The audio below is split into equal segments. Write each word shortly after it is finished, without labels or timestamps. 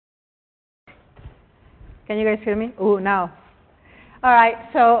Can you guys hear me? Ooh, now. All right,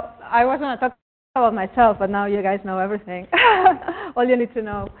 so I was going to talk about myself, but now you guys know everything. All you need to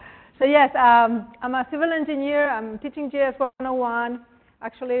know. So yes, I'm a civil engineer. I'm teaching GIS 101,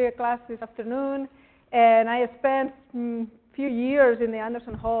 actually a class this afternoon. And I spent a few years in the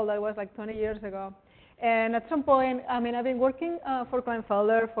Anderson Hall. That was like 20 years ago. And at some point, I mean, I've been working for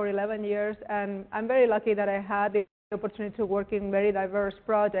Kleinfelder for 11 years. And I'm very lucky that I had the opportunity to work in very diverse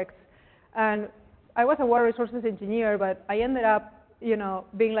projects. And I was a water resources engineer, but I ended up,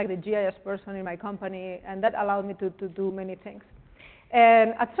 being like the GIS person in my company, and that allowed me to do many things.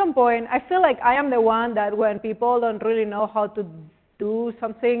 And at some point, I feel like I am the one that when people don't really know how to do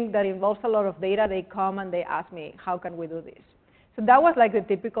something that involves a lot of data, they come and they ask me, how can we do this? So that was like the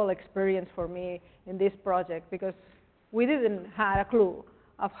typical experience for me in this project, because we didn't have a clue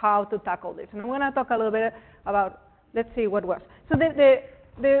of how to tackle this. And I'm going to talk a little bit about, let's see what was. So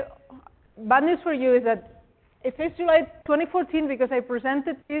the bad news for you is that it says July 2014 because I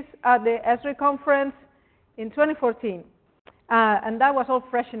presented this at the ESRI conference in 2014. And that was all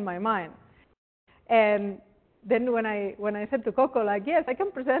fresh in my mind. And then when I said to Coco, like, yes, I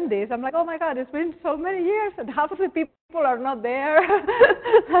can present this, I'm like, oh my God, it's been so many years and half of the people are not there.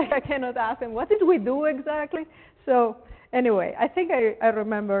 Like, I cannot ask them, what did we do exactly? So anyway, I think I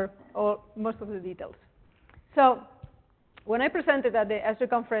remember most of the details. So when I presented at the ESRI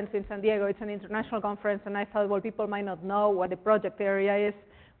conference in San Diego, it's an international conference, and I thought, well, people might not know what the project area is,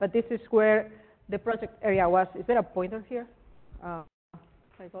 but this is where the project area was. Is there a pointer here? Can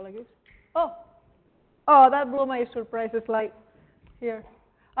I go like this? Oh, that blew my surprise slide here.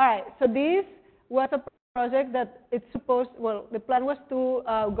 All right, so this was a project that it's supposed, well, the plan was to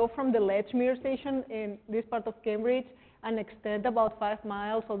go from the Ledgmere station in this part of Cambridge and extend about 5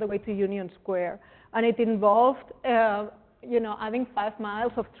 miles all the way to Union Square. And it involved adding 5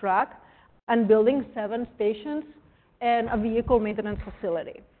 miles of track and building 7 stations and a vehicle maintenance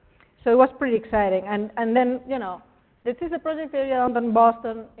facility. So it was pretty exciting. And then, this is the project area downtown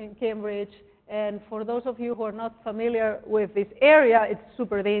Boston in Cambridge. And for those of you who are not familiar with this area, it's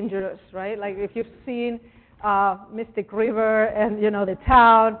super dangerous, right? Like if you've seen Mystic River and, the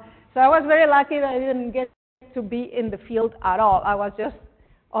town. So I was very lucky that I didn't get to be in the field at all. I was just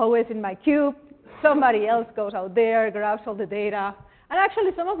always in my cube. Somebody else goes out there, grabs all the data. And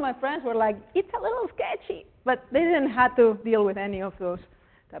actually, some of my friends were like, it's a little sketchy. But they didn't have to deal with any of those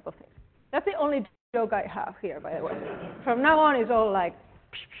type of things. That's the only joke I have here, by the way. From now on, it's all like,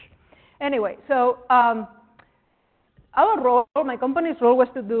 psh, psh. Anyway, so our role, my company's role was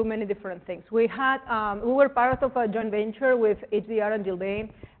to do many different things. We were part of a joint venture with HDR and Gilbane,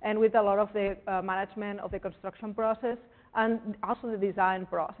 and with a lot of the management of the construction process, and also the design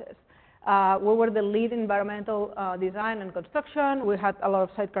process. We were the lead environmental design and construction. We had a lot of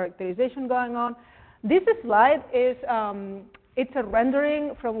site characterization going on. This slide is, it's a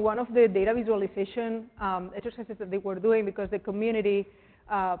rendering from one of the data visualization exercises that they were doing, because the community,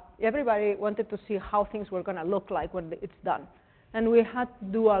 everybody wanted to see how things were going to look like when it's done. And we had to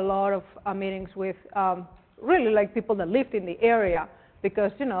do a lot of meetings with really like people that lived in the area,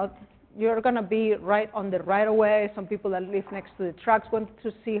 because, you're going to be right on the right-of-way. Some people that live next to the tracks wanted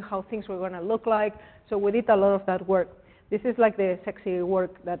to see how things were going to look like. So we did a lot of that work. This is like the sexy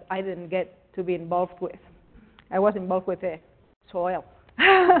work that I didn't get to be involved with. I was involved with the soil,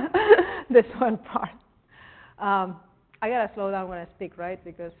 the soil part. I got to slow down when I speak, right?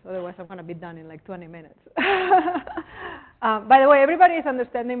 Because otherwise I'm going to be done in like 20 minutes. By the way, everybody is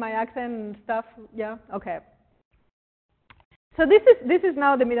understanding my accent and stuff? Yeah? Okay. So this is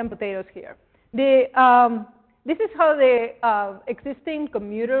now the meat and potatoes here. This is how the existing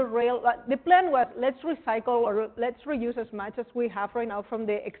commuter rail, the plan was let's recycle or let's reuse as much as we have right now from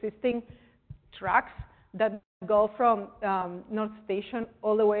the existing tracks that go from North Station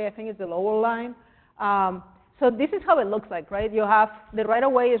all the way, I think it's the lower line. So this is how it looks like, right? You have the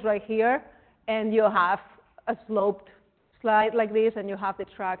right-of-way is right here, and you have a sloped slide like this, and you have the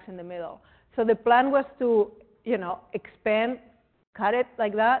tracks in the middle. So the plan was to expand, cut it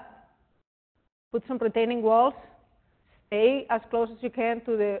like that, put some retaining walls, stay as close as you can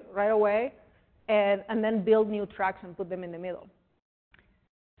to the right-of-way, and then build new tracks and put them in the middle.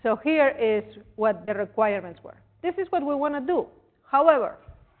 So here is what the requirements were. This is what we want to do. However,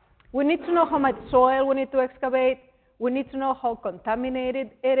 we need to know how much soil we need to excavate. We need to know how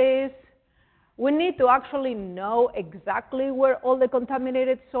contaminated it is. We need to actually know exactly where all the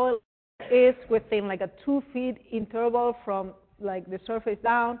contaminated soil is within like a 2 feet interval from like the surface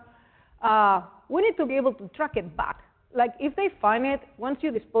down. We need to be able to track it back. Like if they find it, once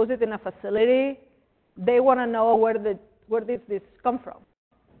you dispose it in a facility, they want to know where did this come from.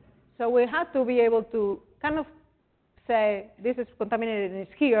 So we had to be able to kind of say this is contaminated and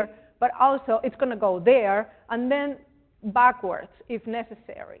it's here, but also it's going to go there and then backwards if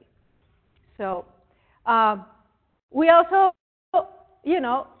necessary. So we also,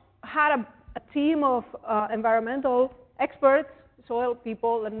 had a team of environmental experts, soil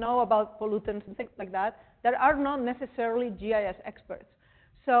people that know about pollutants and things like that are not necessarily GIS experts.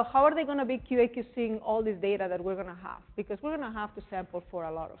 So how are they going to be QA/QCing all this data that we're going to have? Because we're going to have to sample for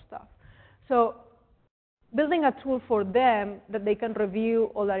a lot of stuff. So building a tool for them that they can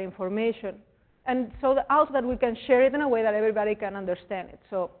review all that information, and so also that we can share it in a way that everybody can understand it.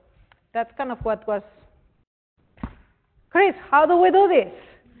 So that's kind of what was, Cris, how do we do this?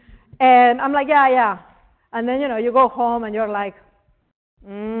 And I'm like, yeah. And then, you go home and you're like,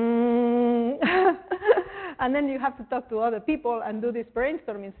 and then you have to talk to other people and do this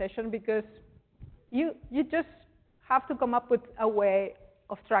brainstorming session because you just have to come up with a way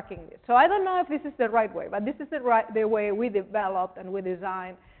of tracking this. So I don't know if this is the right way, but this is the way we developed and we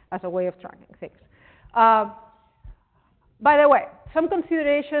designed as a way of tracking things. By the way, some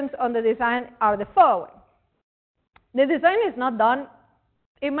considerations on the design are the following. The design is not done.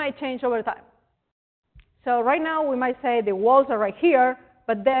 It might change over time. So right now we might say the walls are right here,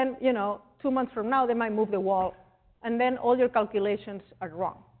 but then 2 months from now they might move the wall, and then all your calculations are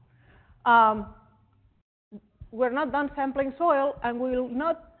wrong. We're not done sampling soil, and we will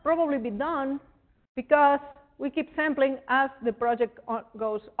not probably be done because we keep sampling as the project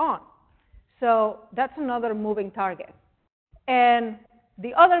goes on. So that's another moving target. And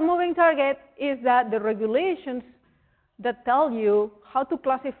the other moving target is that the regulations that tell you how to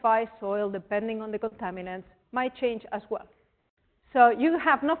classify soil depending on the contaminants might change as well. So you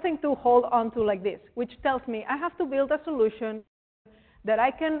have nothing to hold on to like this, which tells me I have to build a solution that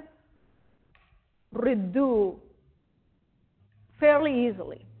I can redo fairly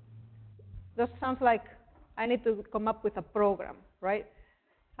easily. That sounds like I need to come up with a program, right?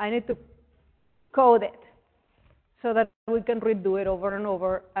 I need to code it so that we can redo it over and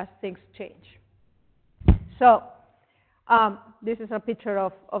over as things change. So this is a picture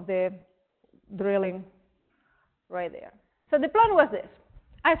of the drilling right there. So the plan was this.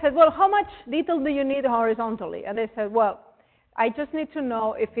 I said, well, how much detail do you need horizontally? And they said, well, I just need to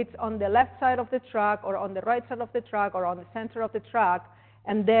know if it's on the left side of the track or on the right side of the track or on the center of the track.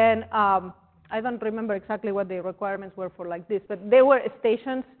 And then I don't remember exactly what the requirements were for like this, but they were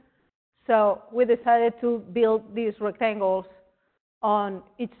stations. So we decided to build these rectangles on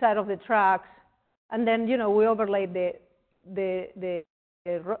each side of the tracks. And then, we overlaid the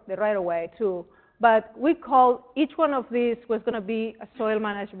right of way too. But we called each one of these was going to be a soil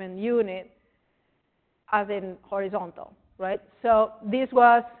management unit, as in horizontal, right? So this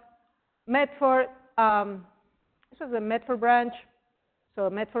was Medford. This was the Medford branch. So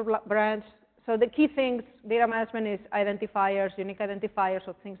Medford branch. So the key things, data management is identifiers, unique identifiers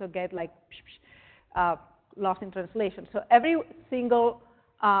of things that get like lost in translation. So every single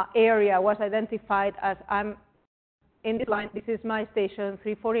area was identified as I'm in this line. This is my station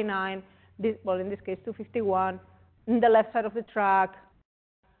 349. Well, in this case, 251, in the left side of the track.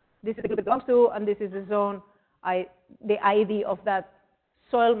 This is the group it belongs to, and this is the zone, the ID of that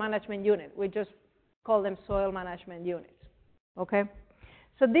soil management unit. We just call them soil management units, okay?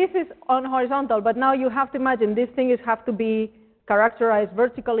 So this is on horizontal, but now you have to imagine these things have to be characterized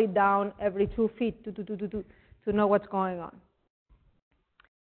vertically down every 2 feet to know what's going on.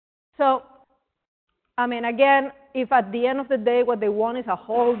 So, I mean, again, if at the end of the day what they want is a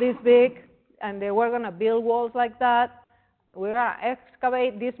hole this big, and they were going to build walls like that, we're going to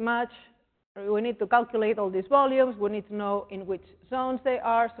excavate this much. We need to calculate all these volumes. We need to know in which zones they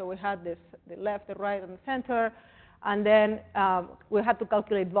are. So we had this, the left, the right, and the center. And then we had to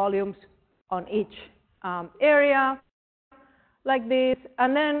calculate volumes on each area like this.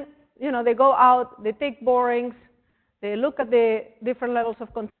 And then, they go out, they take borings, they look at the different levels of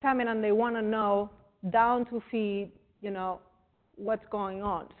contaminant. They want to know down to feet, what's going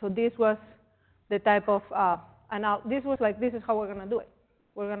on. So this was the type of, this was like, this is how we're going to do it.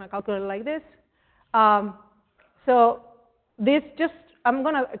 We're going to calculate like this. So this just, I'm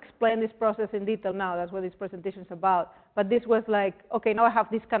going to explain this process in detail now. That's what this presentation is about. But this was like, okay, now I have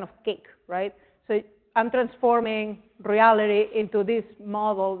this kind of cake, right? So I'm transforming reality into this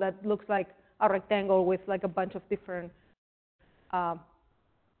model that looks like a rectangle with like a bunch of different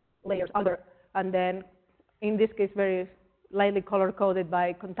layers under, and then in this case, very lightly color-coded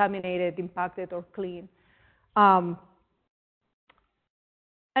by contaminated, impacted, or clean. And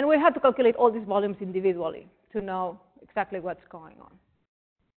we had to calculate all these volumes individually to know exactly what's going on.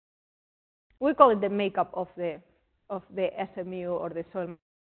 We call it the makeup of the SMU, or the soil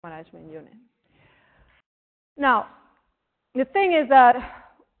management unit. Now, the thing is that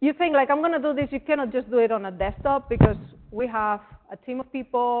you think like, I'm going to do this. You cannot just do it on a desktop because we have a team of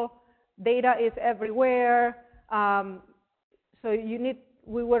people. Data is everywhere. So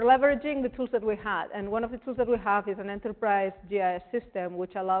we were leveraging the tools that we had. And one of the tools that we have is an enterprise GIS system,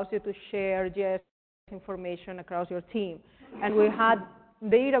 which allows you to share GIS information across your team. And we had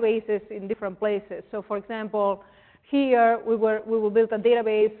databases in different places. So for example, here we will build a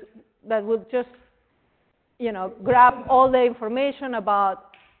database that would just grab all the information about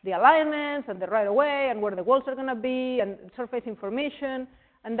the alignments and the right-of-way and where the walls are going to be and surface information.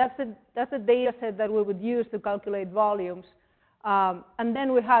 And that's the data set that we would use to calculate volumes. And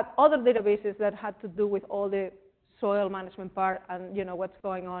then we had other databases that had to do with all the soil management part and what's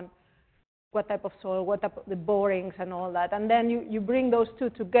going on, what type of soil, what type of the borings and all that. And then you bring those two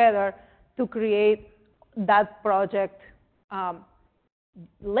together to create that project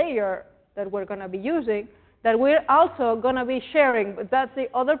layer that we're going to be using, that we're also going to be sharing. But that's the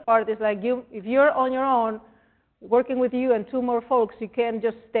other part, is like if you're on your own, working with you and 2 more folks, you can't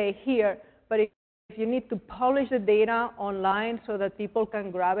just stay here. But if you need to publish the data online so that people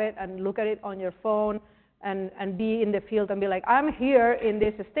can grab it and look at it on your phone and be in the field and be like, I'm here in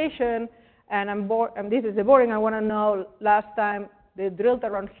this station and and this is the boring. I want to know last time they drilled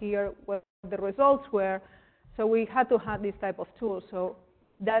around here what the results were. So we had to have this type of tool. So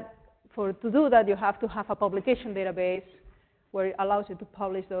to do that, you have to have a publication database where it allows you to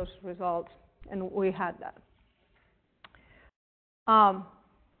publish those results. And we had that.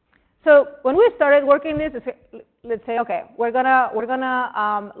 So when we started working this, let's say, okay, we're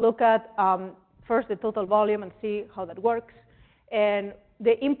gonna look at first the total volume and see how that works. And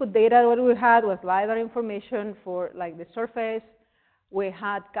the input data that we had was LiDAR information for like the surface. We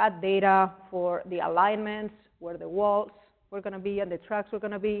had CAD data for the alignments, where the walls were gonna be and the tracks were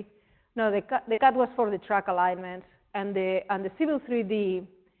gonna be. No, the CAD was for the track alignments, and the Civil 3D.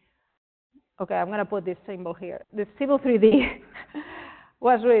 Okay, I'm gonna put this symbol here. The Civil 3D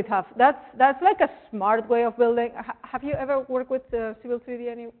was really tough. That's like a smart way of building. Have you ever worked with Civil 3D?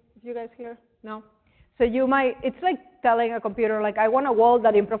 Any of you guys here? No? So it's like telling a computer, like, I want a wall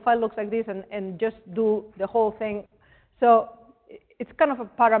that in profile looks like this, and just do the whole thing. So it's kind of a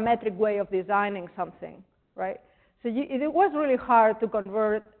parametric way of designing something, right? So it was really hard to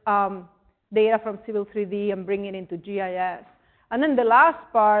convert data from Civil 3D and bring it into GIS. And then the last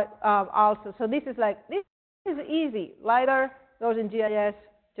part also, so this is easy. LiDAR goes in GIS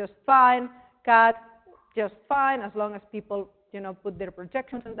just fine, CAD just fine, as long as people put their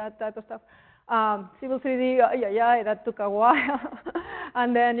projections and that type of stuff. Civil 3D, that took a while.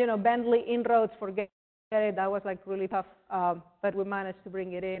 And then Bentley inroads, forget it, that was like really tough, but we managed to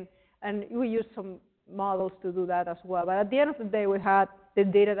bring it in. And we used some models to do that as well. But at the end of the day, we had the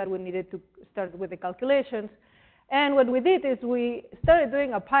data that we needed to start with the calculations. And what we did is we started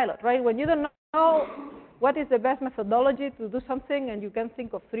doing a pilot, right? When you don't know what is the best methodology to do something and you can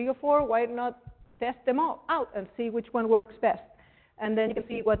think of 3 or 4, why not test them all out and see which one works best? And then you can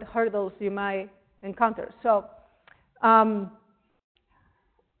see what hurdles you might encounter. So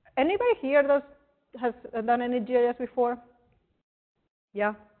anybody here has done any GIS before?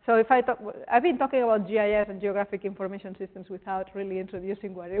 Yeah? So I've been talking about GIS and geographic information systems without really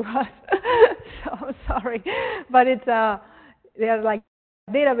introducing what it was. So I'm sorry, but they are like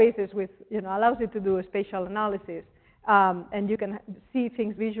databases with allows you to do spatial analysis, and you can see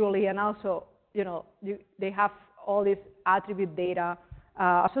things visually, and also they have all this attribute data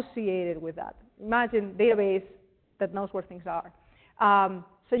associated with that. Imagine database that knows where things are.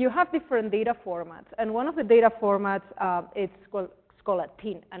 So you have different data formats, and one of the data formats it's called a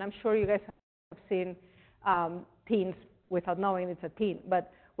tin, and I'm sure you guys have seen tins without knowing it's a tin.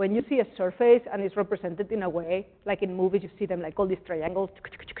 But when you see a surface and it's represented in a way, like in movies, you see them like all these triangles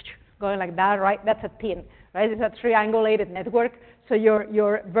going like that, right? That's a tin, right? It's a triangulated network. So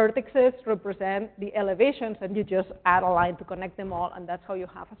your vertices represent the elevations, and you just add a line to connect them all, and that's how you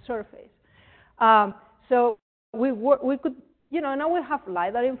have a surface. So we could, now we have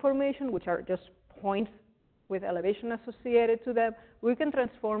LiDAR information, which are just points with elevation associated to them. We can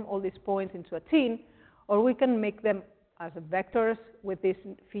transform all these points into a tin, or we can make them as vectors with this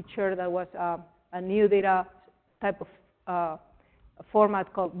feature that was a new data type of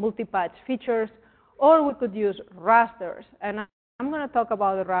format called multi-patch features, or we could use rasters. And I'm going to talk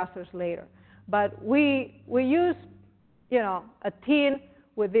about the rasters later. But we use, a tin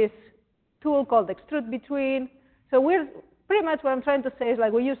with this tool called extrude between. So we're pretty much what I'm trying to say is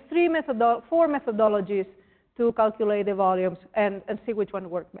like we use 4 methodologies to calculate the volumes and see which one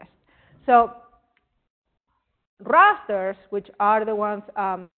works best. So rasters, which are the ones,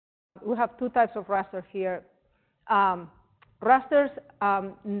 we have 2 types of raster here. Rasters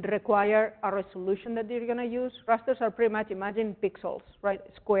require a resolution that you're going to use. Rasters are pretty much, imagine pixels, right,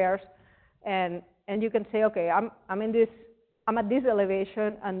 squares, and you can say, okay, I'm at this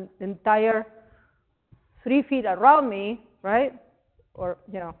elevation, and the entire 3 feet around me, right, or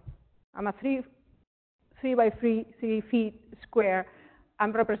I'm a 3 by 3 feet square.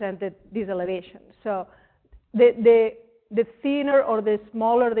 I'm represented this elevation. So the thinner or the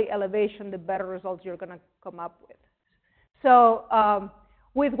smaller the elevation, the better results you're going to come up with. So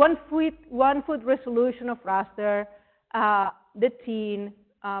with 1 foot resolution of raster, the TEEN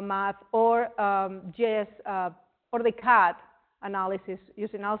math, or GIS, or the CAD analysis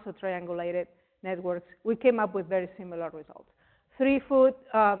using also triangulated networks, we came up with very similar results. 3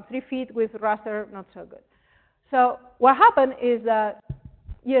 feet with raster, not so good. So what happened is that,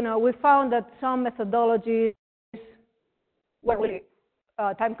 we found that some methodologies were really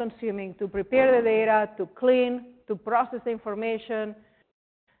time-consuming to prepare the data, to clean, to process the information.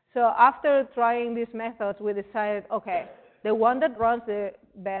 So after trying these methods, we decided, okay, the one that runs the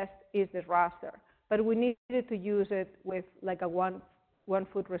best is the raster, but we needed to use it with like a 1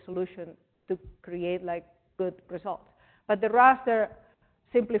 foot resolution to create like good results. But the raster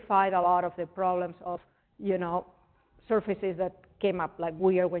simplified a lot of the problems of, surfaces that came up like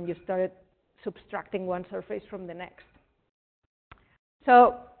weird when you started subtracting one surface from the next.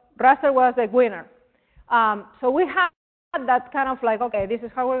 So raster was the winner. So we had that kind of like, okay, this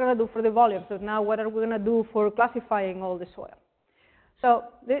is how we're going to do for the volume. So now what are we going to do for classifying all the soil? So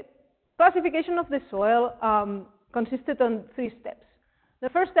the classification of the soil consisted on 3 steps. The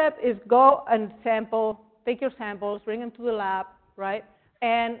first step is go and sample, take your samples, bring them to the lab, right?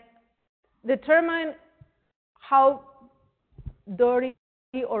 And determine how dirty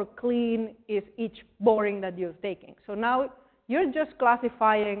or clean is each boring that you're taking. So now you're just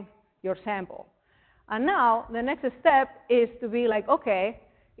classifying your sample. And now the next step is to be like, okay,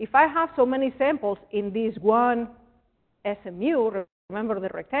 if I have so many samples in this one SMU, remember the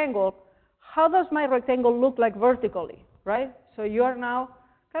rectangle, how does my rectangle look like vertically, right? So you are now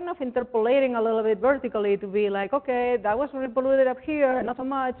kind of interpolating a little bit vertically to be like, okay, that was really polluted up here, not so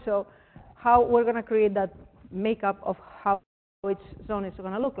much, so how we're going to create that makeup of how each zone is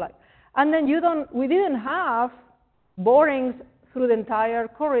going to look like. And then we didn't have borings through the entire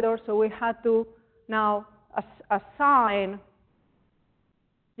corridor, so we had to now assign,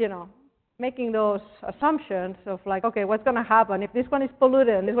 making those assumptions of like, okay, what's going to happen if this one is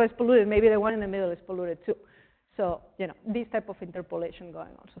polluted and this one is polluted, maybe the one in the middle is polluted too. So, this type of interpolation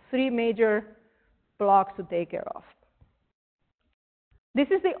going on. So 3 major blocks to take care of. This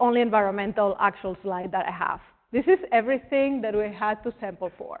is the only environmental actual slide that I have. This is everything that we had to sample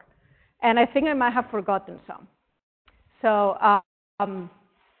for. And I think I might have forgotten some. So a ton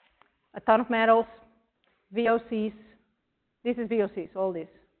of metals, VOCs. This is VOCs, all this.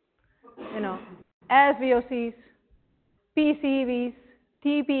 SVOCs, PCVs,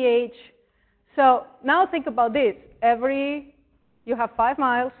 TPH. So now think about this. You have 5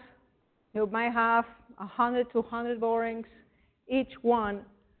 miles. You might have 100 to 200 borings. Each one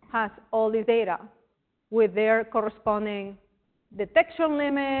has all this data with their corresponding detection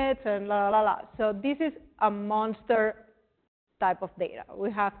limits and la, la, la. So this is a monster type of data.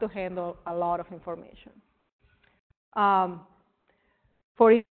 We have to handle a lot of information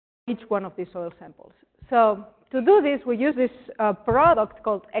for each one of these soil samples. So to do this, we use this product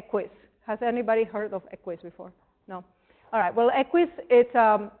called EQUIS. Has anybody heard of EQUIS before? No? All right. Well, EQUIS, it's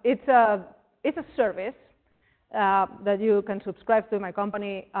a service that you can subscribe to my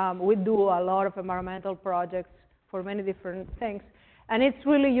company. We do a lot of environmental projects for many different things. And it's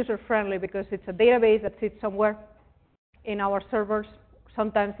really user-friendly because it's a database that sits somewhere in our servers.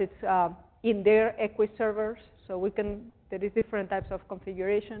 Sometimes it's in their EQUIS servers. So there is different types of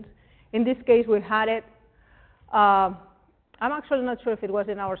configurations. In this case, we had it. I'm actually not sure if it was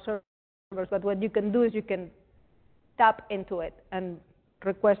in our servers, but what you can do is you can tap into it and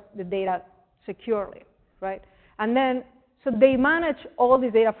request the data securely, right? And then, so they manage all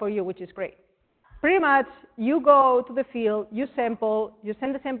this data for you, which is great. Pretty much, you go to the field, you sample, you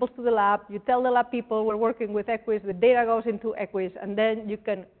send the samples to the lab, you tell the lab people we're working with EQUIS, the data goes into EQUIS, and then you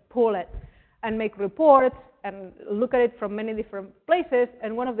can pull it and make reports and look at it from many different places.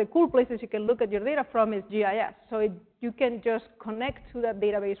 And one of the cool places you can look at your data from is GIS. So you can just connect to that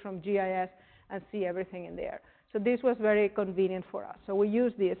database from GIS and see everything in there. So this was very convenient for us. So we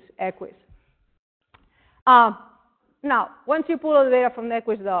use this EQUIS. Now, once you pull the data from the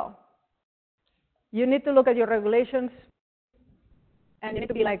EQUIS, though, you need to look at your regulations, and you need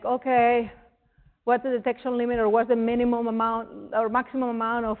to be like, okay, what's the detection limit, or what's the minimum amount or maximum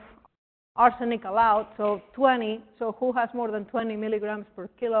amount of arsenic allowed, so 20, so who has more than 20 milligrams per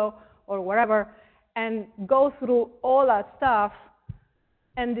kilo or whatever, and go through all that stuff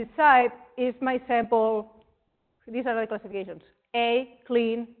and decide, is my sample, these are the classifications, A,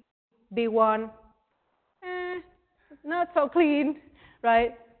 clean, B1, not so clean,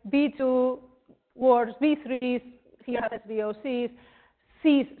 right? B2, worse, B3, here has VOCs,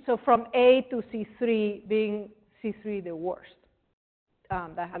 C's, so from A to C3, being C3 the worst,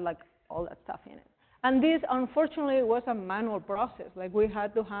 that had like all that stuff in it. And this, unfortunately, was a manual process. Like we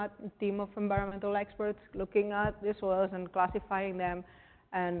had to have a team of environmental experts looking at the soils and classifying them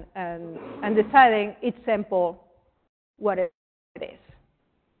and deciding each sample what it is.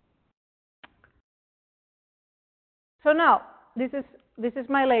 So now, this is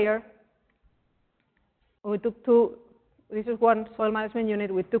my layer. We took this is one soil management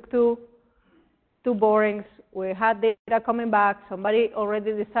unit. We took two borings. We had data coming back. Somebody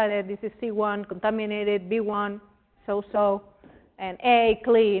already decided this is C1, contaminated, B1, so, and A,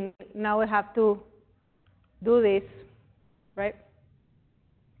 clean. Now we have to do this, right?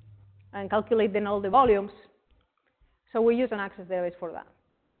 And calculate then all the volumes. So we use an access database for that.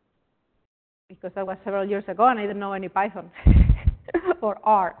 Because that was several years ago, and I didn't know any Python or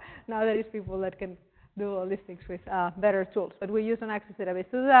R. Now there is people that can do all these things with better tools. But we use an access database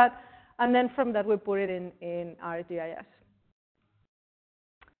to do that. And then from that, we put it in ArcGIS.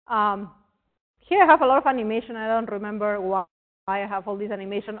 Here I have a lot of animation. I don't remember why I have all this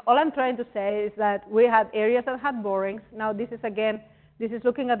animation. All I'm trying to say is that we had areas that had borings. Now this is, again, this is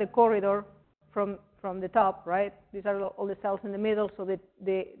looking at the corridor from the top, right? These are all the cells in the middle, so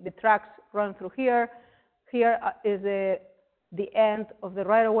the tracks run through here. Here is the end of the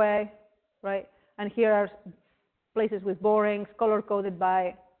right-of-way, right? And here are places with borings, color-coded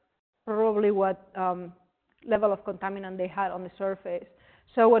by probably what level of contaminant they had on the surface.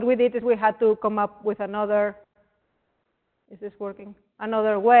 So what we did is we had to come up with another, is this working?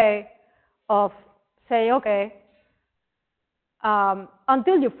 Another way of saying, okay,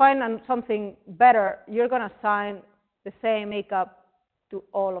 until you find something better, you're going to assign the same makeup to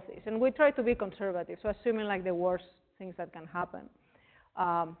all of these. And we try to be conservative, so assuming like the worst things that can happen.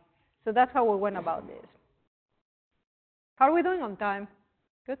 So that's how we went about this. How are we doing on time?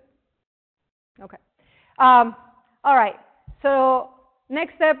 Good? Okay. All right. So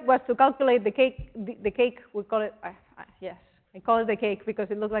next step was to calculate the cake. The cake, we call it, yes, I call it the cake because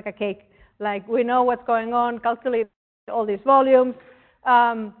it looks like a cake. Like we know what's going on, calculate all these volumes.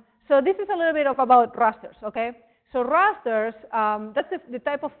 So this is a little bit about rasters, okay? So rasters, that's the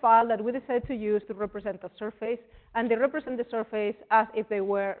type of file that we decided to use to represent a surface, and they represent the surface as if they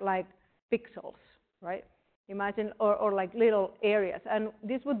were like pixels, right? Imagine, or like little areas, and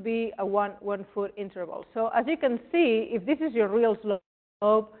this would be a one foot interval. So as you can see, if this is your real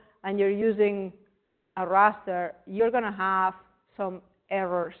slope and you're using a raster, you're going to have some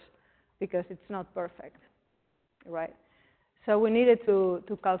errors because it's not perfect, right? So we needed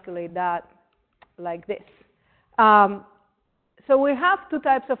to calculate that like this. So we have two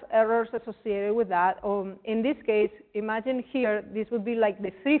types of errors associated with that. In this case, imagine here, this would be like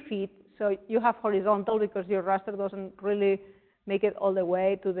the 3 feet. So you have horizontal because your raster doesn't really make it all the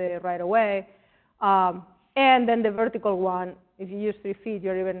way to the right-of-way. And then the vertical one, if you use 3 feet,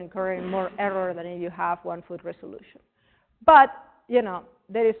 you're even incurring more error than if you have 1 foot resolution. But, you know,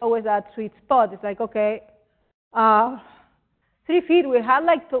 there is always that sweet spot. It's like, okay, 3 feet, we had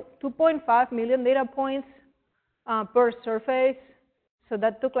like 2.5 million data points per surface. So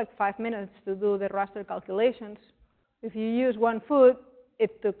that took like 5 minutes to do the raster calculations. If you use 1 foot,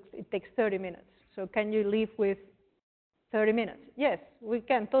 it takes 30 minutes. So can you live with 30 minutes? Yes, we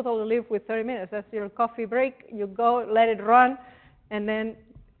can totally live with 30 minutes. That's your coffee break. You go, let it run, and then,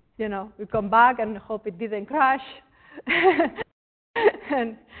 you know, you come back and hope it didn't crash.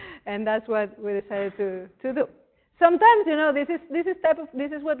 and that's what we decided to do. Sometimes, you know, this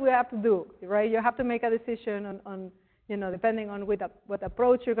is what we have to do, right? You have to make a decision on you know, depending on what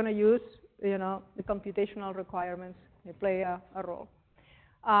approach you're going to use. You know, the computational requirements, they play a role.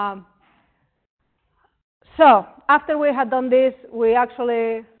 So after we had done this, we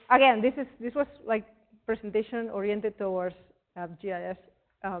actually, again, this was like presentation oriented towards GIS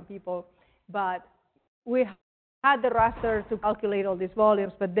people, but we had the raster to calculate all these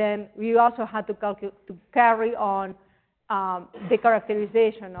volumes, but then we also had to carry on the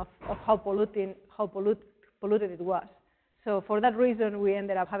characterization of how polluted it was. So for that reason, we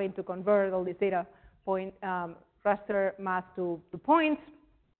ended up having to convert all these data point raster math to points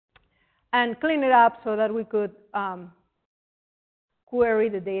and clean it up so that we could query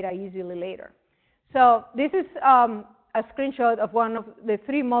the data easily later. So this is a screenshot of one of the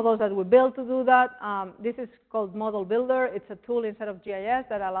 3 models that we built to do that. This is called Model Builder. It's a tool inside of GIS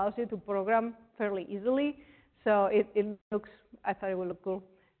that allows you to program fairly easily. So it looks, I thought it would look cool.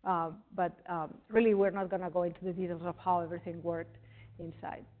 But really, we're not going to go into the details of how everything worked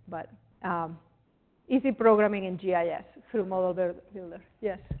inside. But easy programming in GIS through Model Builder.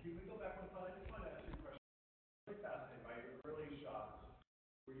 Yes? Can we go back one slide? I just want to ask you a question. Really fascinating, right? Your early shots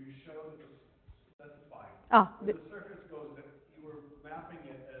where you showed the specifying. The surface goes, you were mapping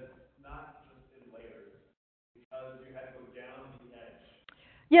it as not just in layers because you had to go down the edge.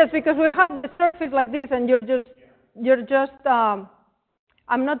 Yes, because we have the surface like this, and you're just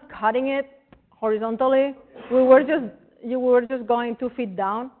I'm not cutting it horizontally. You were just going 2 feet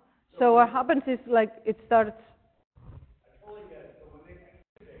down. So what happens is like it starts. I totally get it. So when they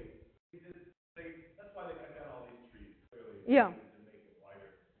excavate, that's why they cut down all these trees, clearly. Yeah. To make it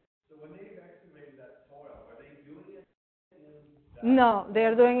wider. So when they've excavated that soil, are they doing it in that? No,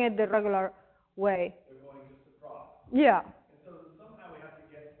 they're doing it the regular way. They're going just across. Yeah. And so somehow we have to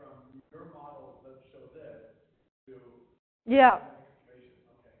get from your model that show this to Yeah. excavation.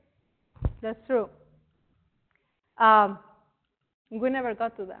 Okay. That's true. We never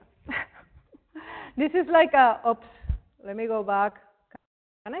got to that. This is like oops, let me go back.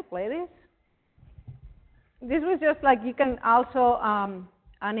 Can I play this? This was just like, you can also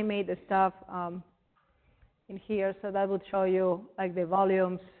animate the stuff in here, so that would show you like the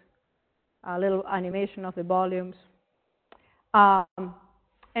volumes, a little animation of the volumes.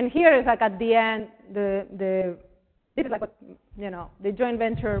 And here is like at the end, this is like what, the joint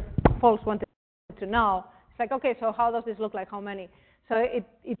venture folks wanted to know. It's like, okay, so how does this look like? How many? So it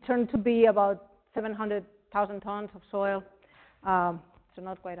turned to be about 700,000 tons of soil. So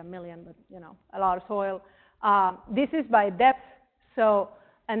not quite a million, but a lot of soil. This is by depth. So,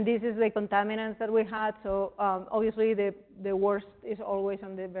 and this is the contaminants that we had. So obviously the worst is always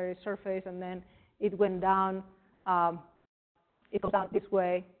on the very surface, and then it went down. It goes down this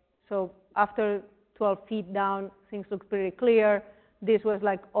way. So after 12 feet down, things look pretty clear. This was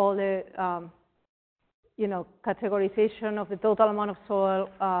like all the categorization of the total amount of soil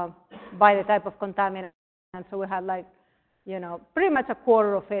by the type of contaminant. And so we had like, pretty much a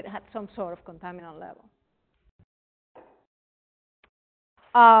quarter of it had some sort of contaminant level.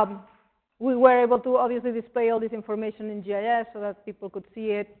 We were able to obviously display all this information in GIS so that people could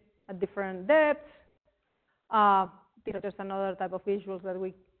see it at different depths. These are just another type of visuals that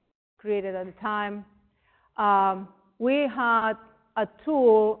we created at the time. We had a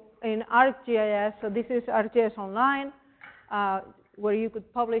tool in ArcGIS, so this is ArcGIS Online, where you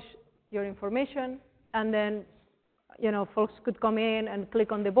could publish your information, and then folks could come in and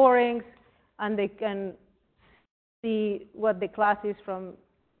click on the borings, and they can see what the class is from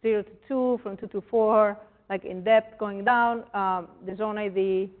 0 to 2, from 2 to 4, like in depth going down, the zone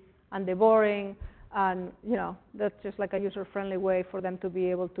ID and the boring, and that's just like a user-friendly way for them to be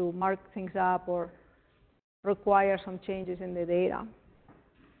able to mark things up or require some changes in the data.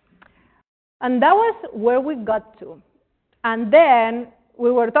 And that was where we got to. And then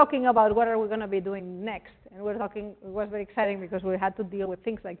we were talking about what are we going to be doing next. And it was very exciting because we had to deal with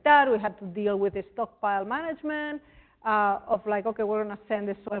things like that. We had to deal with the stockpile management of like, okay, we're going to send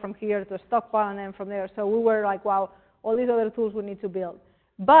the soil from here to a stockpile and then from there. So we were like, wow, all these other tools we need to build.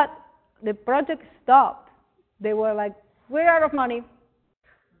 But the project stopped. They were like, we're out of money.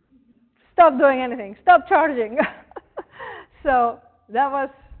 Stop doing anything. Stop charging. So that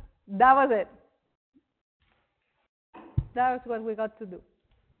was it. That was what we got to do.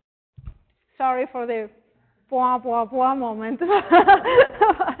 Sorry for the moment. Do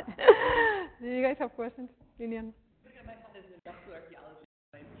you guys have questions, Lilian? My head as an industrial archaeologist,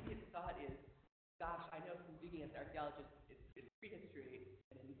 my immediate thought is, gosh, I know from digging as an archaeologist, it's prehistory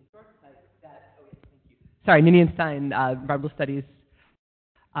and in historic sites that, oh yes, thank you. Sorry, Ninian Stein, environmental studies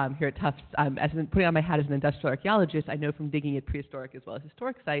here at Tufts. Putting on my hat as an industrial archaeologist, I know from digging at prehistoric as well as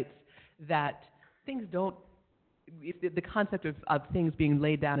historic sites that things don't, the concept of things being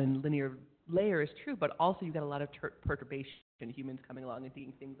laid down in linear layer is true, but also you've got a lot of perturbation, humans coming along and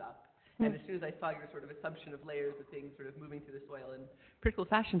digging things up. And as soon as I saw your sort of assumption of layers of things sort of moving through the soil in critical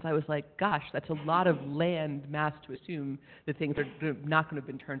fashions, I was like, gosh, that's a lot of land mass to assume that things are not going to have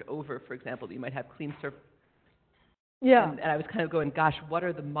been turned over, for example, that you might have clean surface. Yeah. And I was kind of going, gosh, what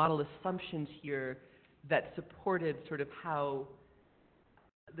are the model assumptions here that supported sort of how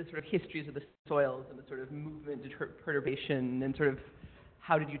the sort of histories of the soils and the sort of movement and perturbation and sort of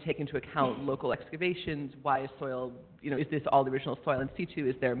how did you take into account local excavations? Why is soil, is this all the original soil in situ?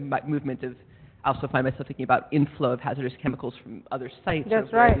 Is there movement of I also find myself thinking about inflow of hazardous chemicals from other sites.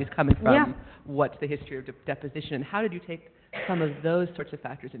 That's Where right. are these coming from? Yeah. What's the history of deposition? And how did you take some of those sorts of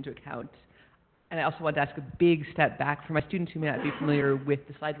factors into account? And I also wanted to ask a big step back for my students who may not be familiar with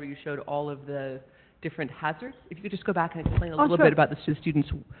the slide where you showed all of the different hazards. If you could just go back and explain a little sure. bit about this to the students,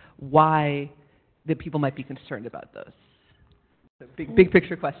 why that people might be concerned about those. So big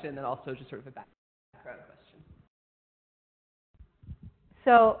picture question, and also just sort of a background question.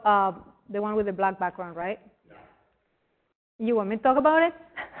 So the one with the black background, right? Yeah. You want me to talk about it?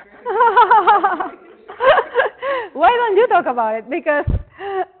 Why don't you talk about it? Because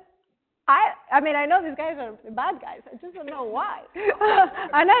I mean, I know these guys are the bad guys. I just don't know why.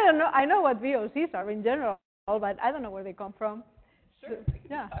 And I don't know. I know what VOCs are in general, but I don't know where they come from. Sure.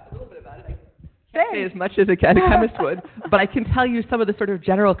 Yeah. Talk a little bit about it. I can't say as much as a chemist would, but I can tell you some of the sort of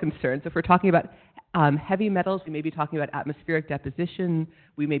general concerns. If we're talking about heavy metals, we may be talking about atmospheric deposition.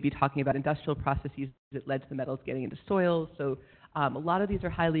 We may be talking about industrial processes that led to the metals getting into soil. So a lot of these are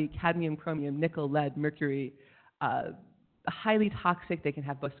highly cadmium, chromium, nickel, lead, mercury, highly toxic. They can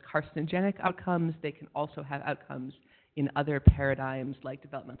have both carcinogenic outcomes. They can also have outcomes in other paradigms like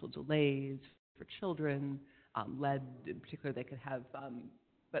developmental delays for children. Lead in particular, they could have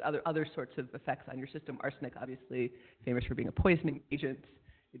but other sorts of effects on your system. Arsenic, obviously, famous for being a poisoning agent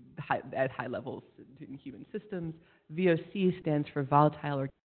at high levels in human systems. VOC stands for volatile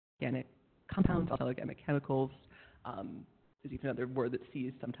organic compounds, volatile organic chemicals. There's even another word that C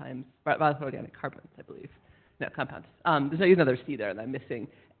is sometimes, volatile organic carbons, I believe. No, compounds. There's another C there that I'm missing.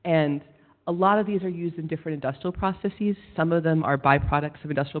 And a lot of these are used in different industrial processes. Some of them are byproducts of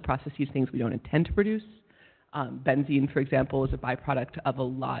industrial processes, things we don't intend to produce. Benzene, for example, is a byproduct of a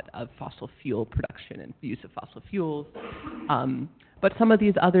lot of fossil fuel production and use of fossil fuels. But some of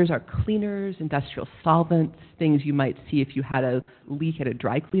these others are cleaners, industrial solvents, things you might see if you had a leak at a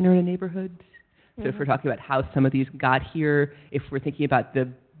dry cleaner in a neighborhood. So if we're talking about how some of these got here, if we're thinking about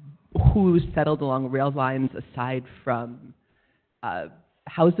who settled along rail lines aside from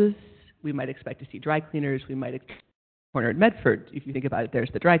houses, we might expect to see dry cleaners. We might corner at Medford, if you think about it, there's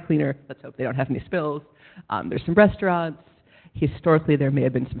the dry cleaner. Let's hope they don't have any spills. There's some restaurants. Historically, there may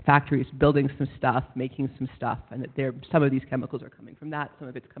have been some factories building some stuff, making some stuff, and that some of these chemicals are coming from that. Some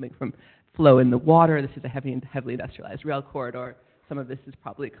of it's coming from flow in the water. This is a heavily industrialized rail corridor. Some of this is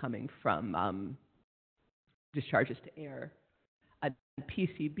probably coming from discharges to air.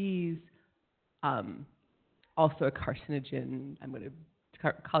 PCBs, also a carcinogen. I'm going to,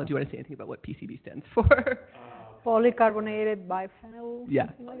 Colin, do you want to say anything about what PCB stands for? Polycarbonated biphenyl. Yeah.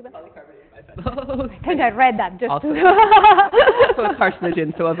 Something like that. Polycarbonated biphenyl. I think I read that just also, to also a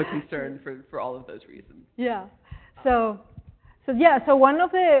carcinogen, so of a concern for all of those reasons. Yeah. So one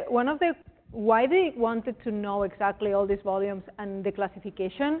of the why they wanted to know exactly all these volumes and the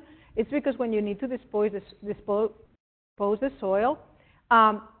classification is because when you need to dispose the soil,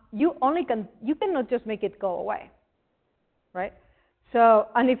 you cannot just make it go away, right? So,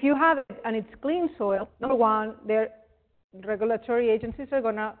 and if you have it and it's clean soil, number one, their regulatory agencies are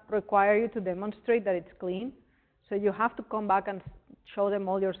going to require you to demonstrate that it's clean. So you have to come back and show them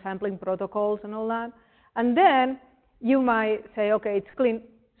all your sampling protocols and all that. And then you might say, okay, it's clean.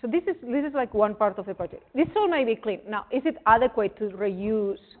 So this is like one part of the project. This soil may be clean. Now, is it adequate to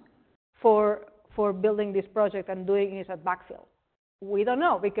reuse for building this project and doing it at backfill? We don't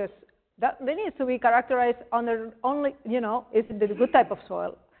know, because that needs to be characterized under only, is it the good type of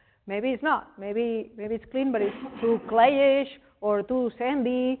soil? Maybe it's not. Maybe it's clean, but it's too clayish or too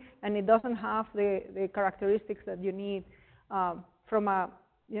sandy, and it doesn't have the characteristics that you need from a,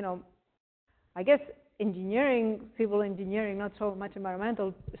 I guess civil engineering, not so much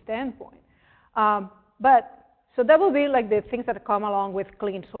environmental standpoint. So that will be like the things that come along with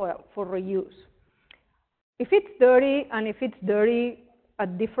clean soil for reuse. If it's dirty, and if it's dirty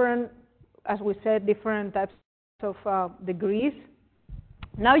at different, as we said, different types of degrees,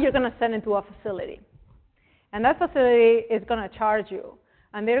 now you're going to send it to a facility. And that facility is going to charge you.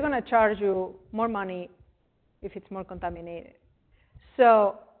 And they're going to charge you more money if it's more contaminated.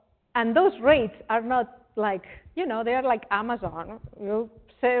 So, and those rates are not like, they are like Amazon. You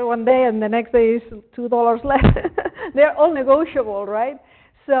say one day and the next day is $2 less. They're all negotiable, right?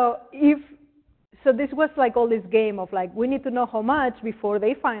 So this was like all this game of like, we need to know how much before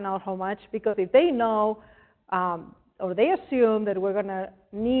they find out how much, because if they know or they assume that we're going to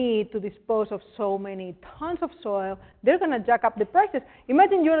need to dispose of so many tons of soil, they're going to jack up the prices.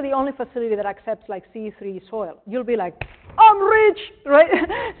 Imagine you're the only facility that accepts like C3 soil. You'll be like, I'm rich, right?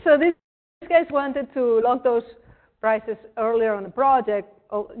 So these guys wanted to lock those prices earlier on the project,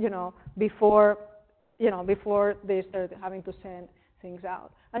 before they started having to things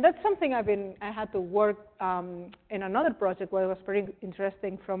out. And that's something I had to work in another project where it was pretty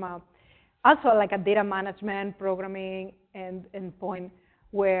interesting from also like a data management programming and point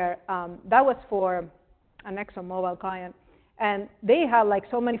where that was for an ExxonMobil client. And they had like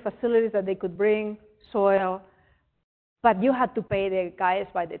so many facilities that they could bring soil, but you had to pay the guys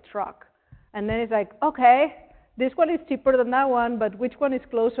by the truck. And then it's like, okay, this one is cheaper than that one, but which one is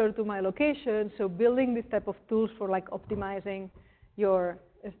closer to my location? So building this type of tools for like optimizing your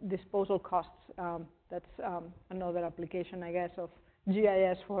disposal costs, that's another application, I guess, of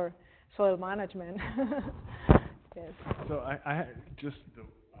GIS for soil management. Yes. So I just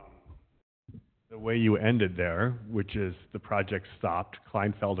the way you ended there, which is the project stopped,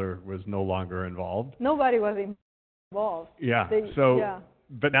 Kleinfelder was no longer involved. Nobody was involved. Yeah. Yeah.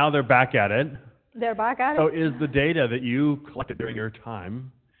 But now they're back at it. They're back at it. So is the data that you collected during your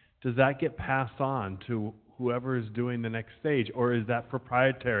time, does that get passed on to whoever is doing the next stage, or is that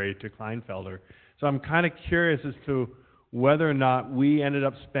proprietary to Kleinfelder? So I'm kind of curious as to whether or not we ended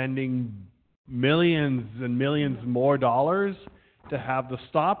up spending millions and millions more dollars to have the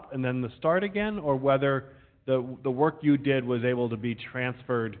stop and then the start again, or whether the work you did was able to be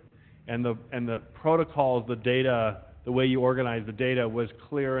transferred and the protocols, the data, the way you organized the data was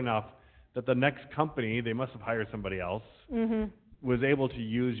clear enough that the next company, they must have hired somebody else, was able to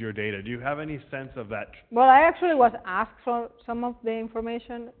use your data. Do you have any sense of that? Well, I actually was asked for some of the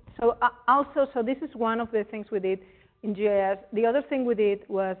information. So so this is one of the things we did in GIS. The other thing we did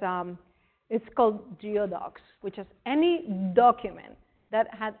was, it's called geodocs, which is any document that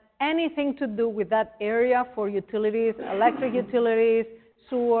had anything to do with that area for utilities, electric utilities,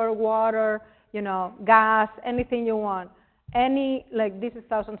 sewer, water, gas, anything you want. This is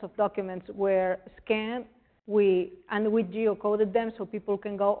thousands of documents were scanned, we geocoded them so people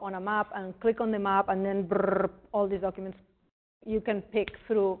can go on a map and click on the map and then all these documents, you can pick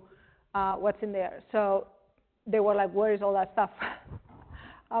through what's in there. So they were like, where is all that stuff?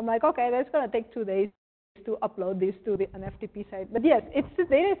 I'm like, okay, that's going to take 2 days to upload this to an FTP site. But yes, it's the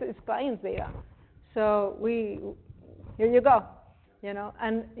data, it's client's data. So here you go.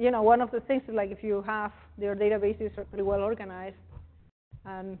 And one of the things is like if you have your databases are pretty well organized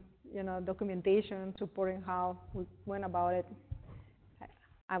and documentation supporting how we went about it,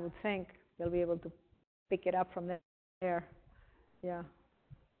 I would think they'll be able to pick it up from there. Yeah.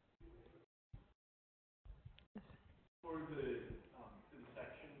 For the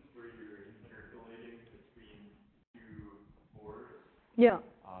sections where you're intercalating between two boards. Yeah.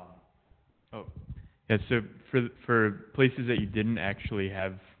 Yeah, so for places that you didn't actually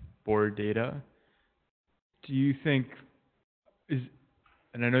have board data, do you think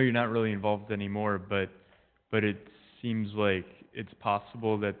and I know you're not really involved anymore, but it seems like it's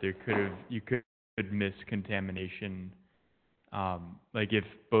possible that you could miss contamination, like if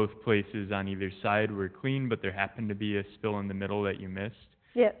both places on either side were clean, but there happened to be a spill in the middle that you missed.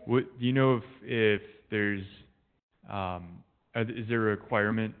 Yeah. Do you know if there's is there a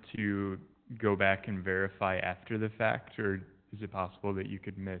requirement to go back and verify after the fact, or is it possible that you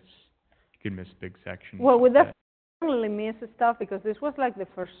could miss big sections? Well, we definitely missed stuff because this was like the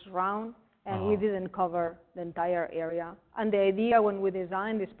first round, and we didn't cover the entire area. And the idea when we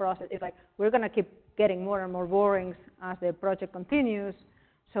designed this process is like we're going to keep getting more and more borings as the project continues.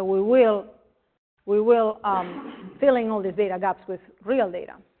 So we will fill in all these data gaps with real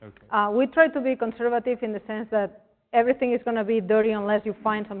data. Okay. We try to be conservative in the sense that everything is going to be dirty unless you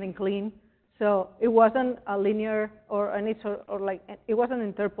find something clean. So it wasn't a linear it wasn't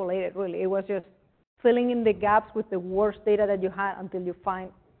interpolated really. It was just filling in the gaps with the worst data that you had until you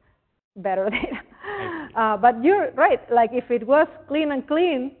find better data. But you're right. Like if it was clean and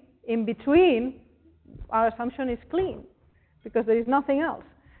clean in between, our assumption is clean because there is nothing else.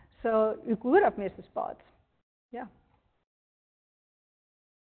 So you could have missed the spots. Yeah.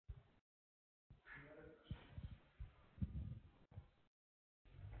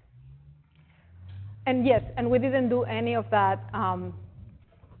 And yes, and we didn't do any of that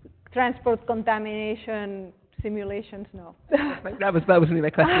transport contamination simulations, no. That was going to be my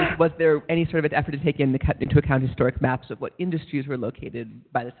question. Was there any sort of an effort to take into account historic maps of what industries were located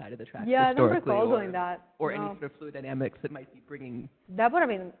by the side of the tracks yeah, historically? I don't recall doing that. Or no. any sort of fluid dynamics that might be bringing... That would have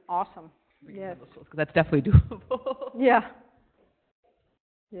been awesome. Yes. Because that's definitely doable. Yeah.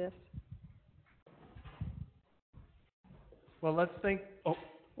 Yes. Well, let's think. Oh,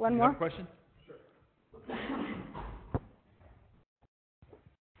 One you more? have a question?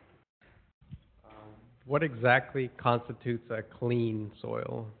 What exactly constitutes a clean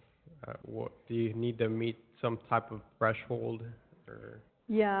soil? Do you need to meet some type of threshold? Or?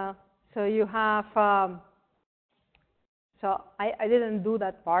 Yeah. So you have, So I didn't do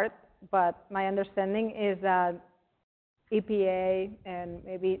that part, but my understanding is that EPA and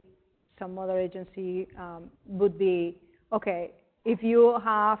maybe some other agency would be, okay, if you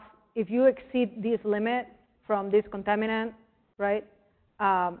exceed this limit from this contaminant, right?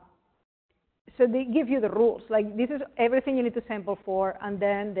 So they give you the rules, like this is everything you need to sample for, and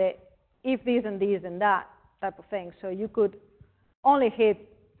then the if this and this and that type of thing. So you could only hit,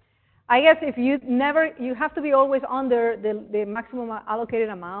 I guess if you have to be always under the maximum allocated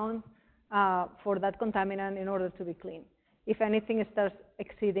amount for that contaminant in order to be clean. If anything starts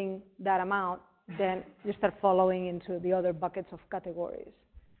exceeding that amount, then you start following into the other buckets of categories.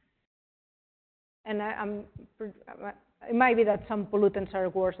 And it might be that some pollutants are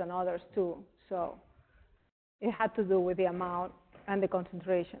worse than others too. So it had to do with the amount and the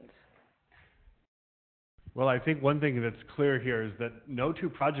concentrations. Well, I think one thing that's clear here is that no two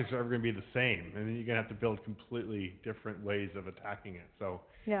projects are ever going to be the same. And then you're going to have to build completely different ways of attacking it. So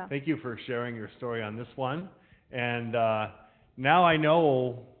yeah. Thank you for sharing your story on this one. And now I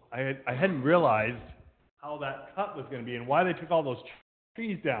know, I hadn't realized how that cut was going to be and why they took all those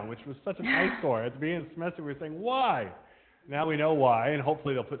trees down, which was such an eyesore. At the beginning of the semester, we were saying, why? Now we know why, and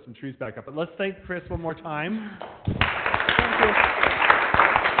hopefully they'll put some trees back up. But let's thank Cris one more time. Thank you.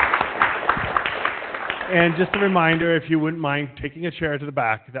 And just a reminder, if you wouldn't mind taking a chair to the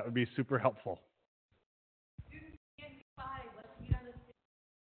back, that would be super helpful.